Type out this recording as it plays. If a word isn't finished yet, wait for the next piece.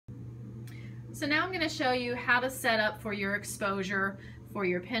So now I'm going to show you how to set up for your exposure for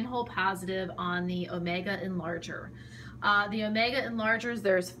your pinhole positive on the Omega Enlarger. The Omega Enlargers,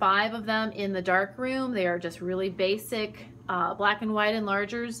 there's 5 of them in the dark room. They are just really basic black and white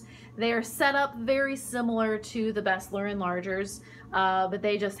enlargers. They are set up very similar to the Bestler enlargers, but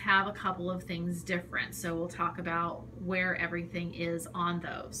they just have a couple of things different. So we'll talk about where everything is on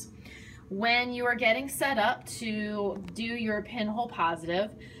those. When you are getting set up to do your pinhole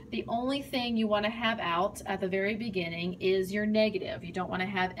positive, the only thing you want to have out at the very beginning is your negative. You don't want to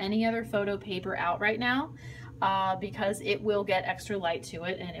have any other photo paper out right now because it will get extra light to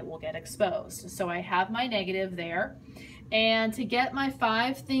it and it will get exposed. So I have my negative there. And to get my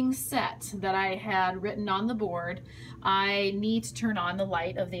 5 things set that I had written on the board, I need to turn on the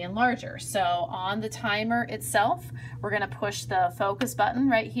light of the enlarger. So on the timer itself, we're going to push the focus button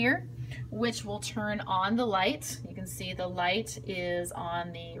right here, which will turn on the light. You can see the light is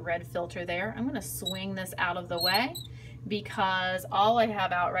on the red filter there. I'm going to swing this out of the way because all I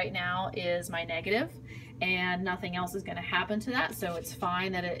have out right now is my negative and nothing else is going to happen to that, so it's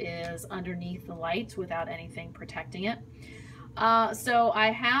fine that it is underneath the light without anything protecting it. So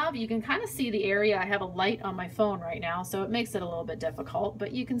I have, you can kind of see the area. I have a light on my phone right now, so it makes it a little bit difficult,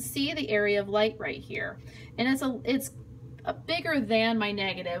 but you can see the area of light right here, and it's bigger than my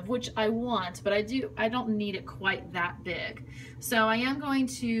negative, which I want, but I don't need it quite that big. So I am going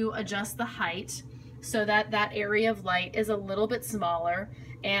to adjust the height so that that area of light is a little bit smaller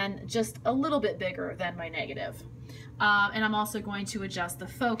and just a little bit bigger than my negative. And I'm also going to adjust the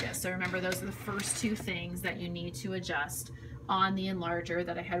focus. So remember, those are the first 2 things that you need to adjust on the enlarger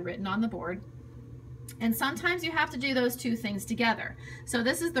that I had written on the board. And sometimes you have to do those 2 things together. So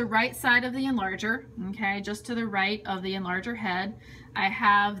this is the right side of the enlarger, okay, just to the right of the enlarger head. I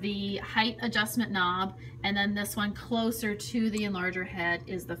have the height adjustment knob, and then this one closer to the enlarger head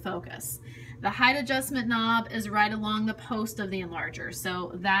is the focus. The height adjustment knob is right along the post of the enlarger,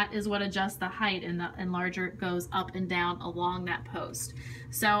 so that is what adjusts the height, and the enlarger goes up and down along that post.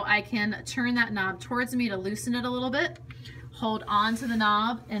 So I can turn that knob towards me to loosen it a little bit, hold on to the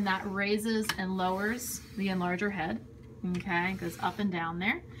knob, and that raises and lowers the enlarger head. Okay, goes up and down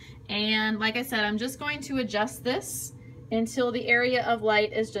there. And like I said, I'm just going to adjust this until the area of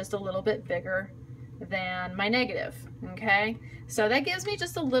light is just a little bit bigger than my negative. Okay, so that gives me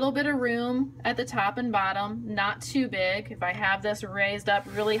just a little bit of room at the top and bottom, not too big. If I have this raised up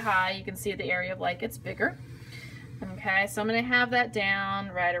really high, you can see the area of light gets bigger. Okay, so I'm going to have that down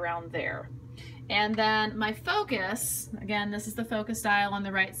right around there. And then my focus, again, this is the focus dial on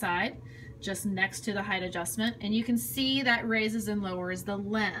the right side, just next to the height adjustment, and you can see that raises and lowers the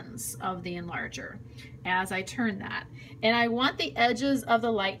lens of the enlarger as I turn that. And I want the edges of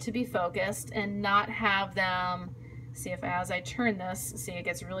the light to be focused and not have them, see if as I turn this, see it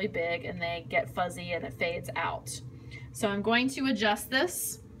gets really big and they get fuzzy and it fades out. So I'm going to adjust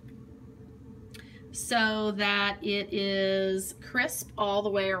this so that it is crisp all the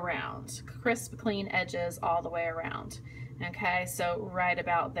way around. Crisp, clean edges all the way around. Okay, so right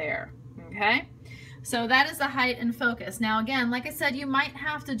about there. Okay, so that is the height and focus. Now again, like I said, you might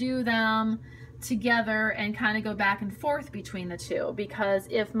have to do them together and kind of go back and forth between the 2, because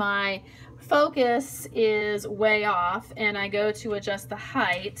if my focus is way off and I go to adjust the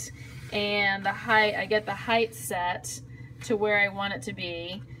height, and the height, I get the height set to where I want it to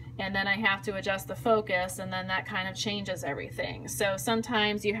be, and then I have to adjust the focus, and then that kind of changes everything. So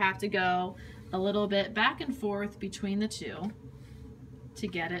sometimes you have to go a little bit back and forth between the 2 to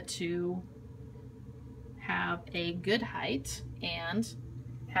get it to have a good height and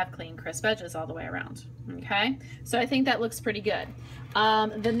have clean, crisp edges all the way around. Okay, so I think that looks pretty good.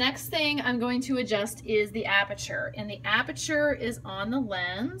 The next thing I'm going to adjust is the aperture, and the aperture is on the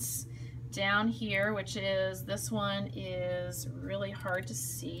lens down here, which is, this one is really hard to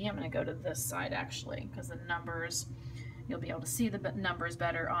see. I'm going to go to this side actually, because the numbers, you'll be able to see the numbers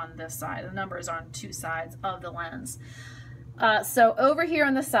better on this side. The numbers are on 2 sides of the lens. So over here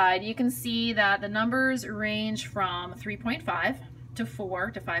on the side, you can see that the numbers range from 3.5 to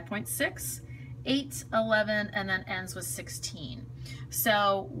 4 to 5.6, 8, 11, and then ends with 16.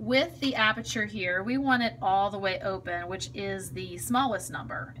 So with the aperture here, we want it all the way open, which is the smallest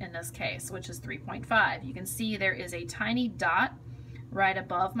number in this case, which is 3.5. You can see there is a tiny dot right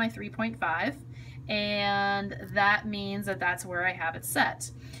above my 3.5, and that means that that's where I have it set.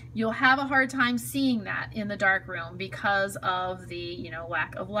 You'll have a hard time seeing that in the dark room because of the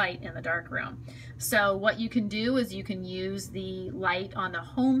lack of light in the dark room. So what you can do is you can use the light on the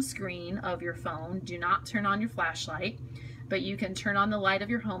home screen of your phone. Do not turn on your flashlight, but you can turn on the light of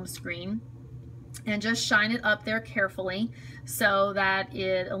your home screen and just shine it up there carefully so that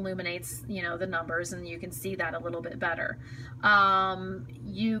it illuminates, you know, the numbers and you can see that a little bit better.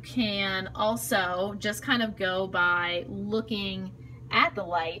 You can also just kind of go by looking at the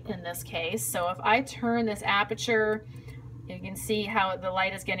light in this case. So if I turn this aperture, you can see how the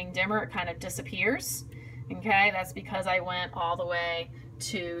light is getting dimmer, it kind of disappears. Okay, that's because I went all the way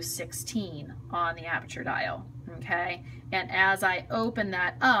to 16 on the aperture dial. Okay, and as I open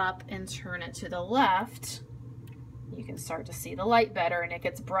that up and turn it to the left, you can start to see the light better and it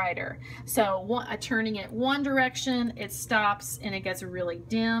gets brighter. So turning it one direction, it stops and it gets really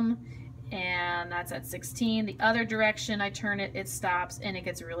dim, and that's at 16. The other direction I turn it, it stops and it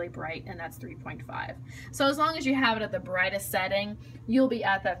gets really bright, and that's 3.5. So as long as you have it at the brightest setting, you'll be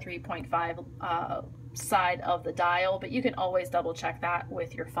at that 3.5 side of the dial, but you can always double check that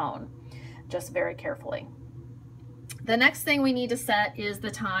with your phone, just very carefully. The next thing we need to set is the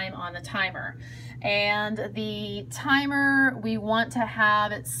time on the timer. And the timer, we want to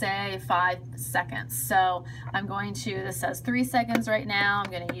have it say 5 seconds. So I'm going to, this says 3 seconds right now.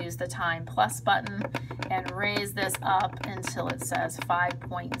 I'm going to use the time plus button and raise this up until it says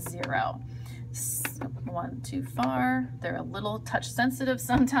 5.0. One too far. They're a little touch sensitive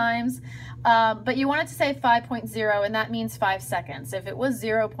sometimes, but you want it to say 5.0, and that means 5 seconds. If it was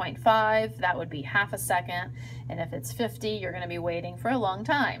 0.5, that would be half a second, and if it's 50, you're going to be waiting for a long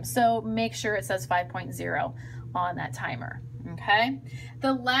time. So make sure it says 5.0 on that timer. Okay,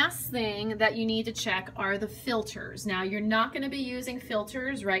 the last thing that you need to check are the filters. Now, you're not going to be using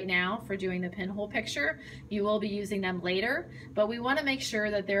filters right now for doing the pinhole picture. You will be using them later, but we want to make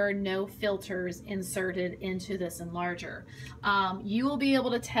sure that there are no filters inserted into this enlarger. You will be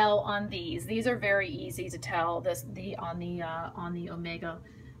able to tell on these. These are very easy to tell. On the Omega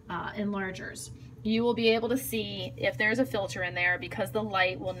enlargers. You will be able to see if there's a filter in there because the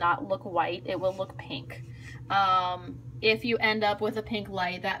light will not look white, it will look pink. If you end up with a pink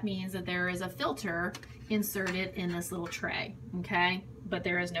light, that means that there is a filter inserted in this little tray, okay? But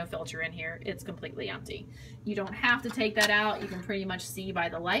there is no filter in here. It's completely empty. You don't have to take that out. You can pretty much see by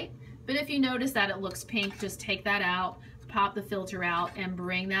the light. But if you notice that it looks pink, just take that out, pop the filter out, and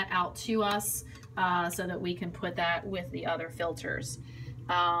bring that out to us so that we can put that with the other filters.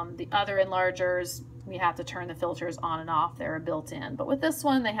 The other enlargers, we have to turn the filters on and off. They're built in. But with this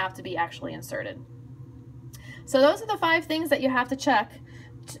one, they have to be actually inserted. So those are the 5 things that you have to check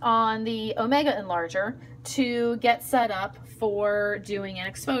on the Omega enlarger to get set up for doing an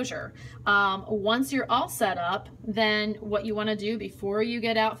exposure. Once you're all set up, then what you want to do before you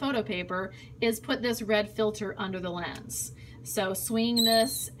get out photo paper is put this red filter under the lens. So swing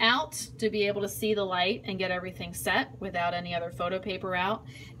this out to be able to see the light and get everything set without any other photo paper out,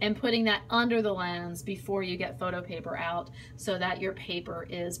 and putting that under the lens before you get photo paper out so that your paper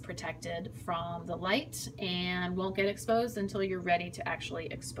is protected from the light and won't get exposed until you're ready to actually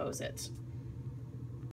expose it.